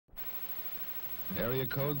Area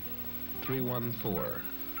code 314.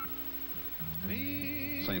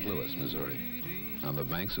 St. Louis, Missouri, on the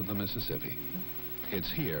banks of the Mississippi.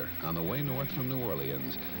 It's here, on the way north from New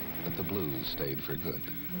Orleans, that the blues stayed for good.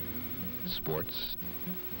 Sports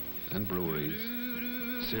and breweries,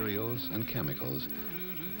 cereals and chemicals,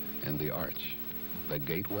 and the arch, the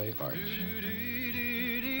Gateway Arch.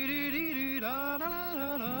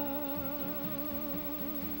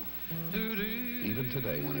 Even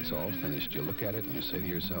today, when it's all finished, you look at it and you say to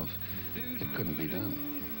yourself, it couldn't be done.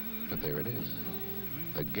 But there it is,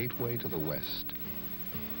 the gateway to the West.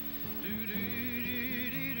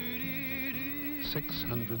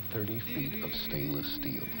 630 feet of stainless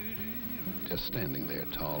steel, just standing there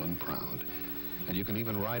tall and proud. And you can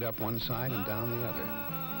even ride up one side and down the other.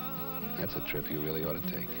 That's a trip you really ought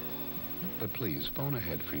to take. But please, phone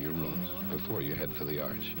ahead for your rooms before you head for the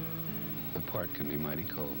arch. The park can be mighty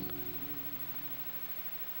cold.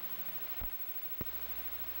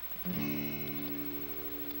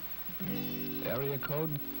 Area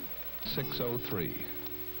code 603.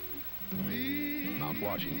 Mount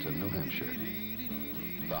Washington, New Hampshire.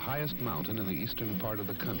 The highest mountain in the eastern part of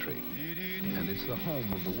the country. And it's the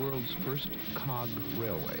home of the world's first cog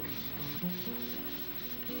railway.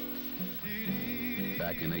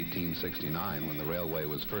 Back in 1869, when the railway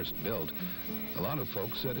was first built, a lot of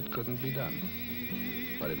folks said it couldn't be done.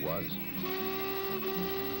 But it was.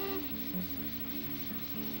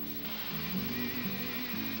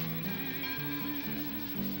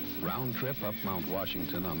 Round trip up Mount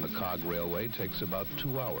Washington on the cog railway takes about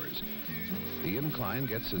 2 hours. The incline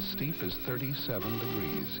gets as steep as 37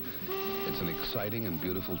 degrees. It's an exciting and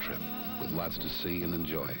beautiful trip with lots to see and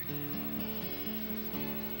enjoy.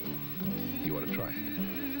 You ought to try it.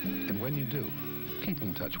 And when you do, keep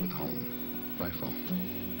in touch with home by phone.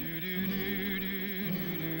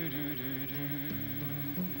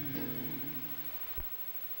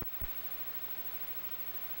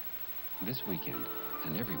 This weekend,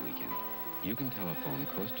 and every weekend, you can telephone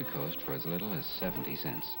coast to coast for as little as 70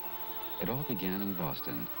 cents. It all began in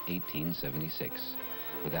Boston, 1876,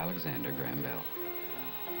 with Alexander Graham Bell.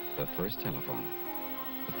 The first telephone,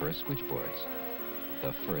 the first switchboards,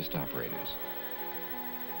 the first operators.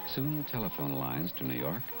 Soon telephone lines to New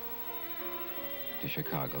York, to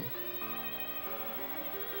Chicago,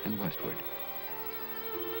 and westward.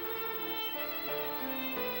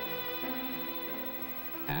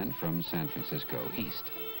 And from San Francisco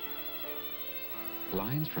east.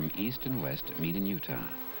 Lines from east and west meet in Utah.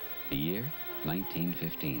 The year,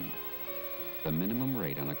 1915. The minimum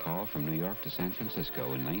rate on a call from New York to San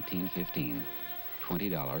Francisco in 1915,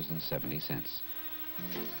 $20.70.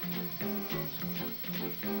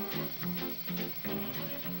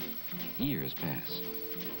 Years pass.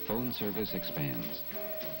 Phone service expands,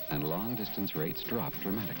 and long-distance rates drop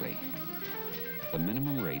dramatically. The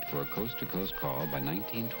minimum rate for a coast-to-coast call by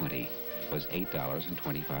 1920 was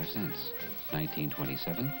 $8.25.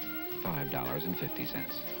 1927,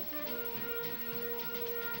 $5.50.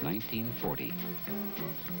 1940,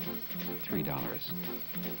 $3.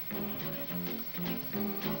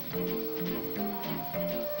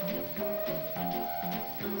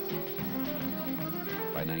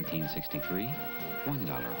 By 1963, $1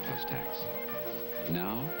 plus tax.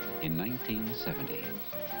 Now, in 1970,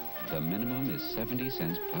 the minimum is 70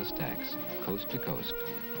 cents plus tax, coast to coast,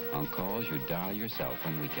 on calls you dial yourself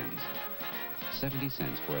on weekends. 70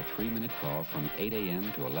 cents for a 3-minute call from 8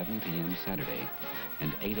 a.m. to 11 p.m. Saturday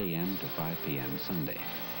and 8 a.m. to 5 p.m. Sunday.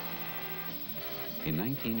 In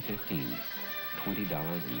 1915,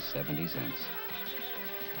 $20.70.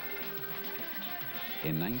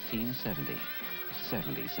 In 1970,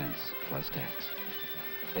 70 cents plus tax.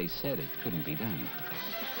 They said it couldn't be done.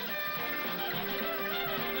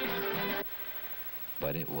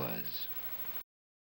 But it was.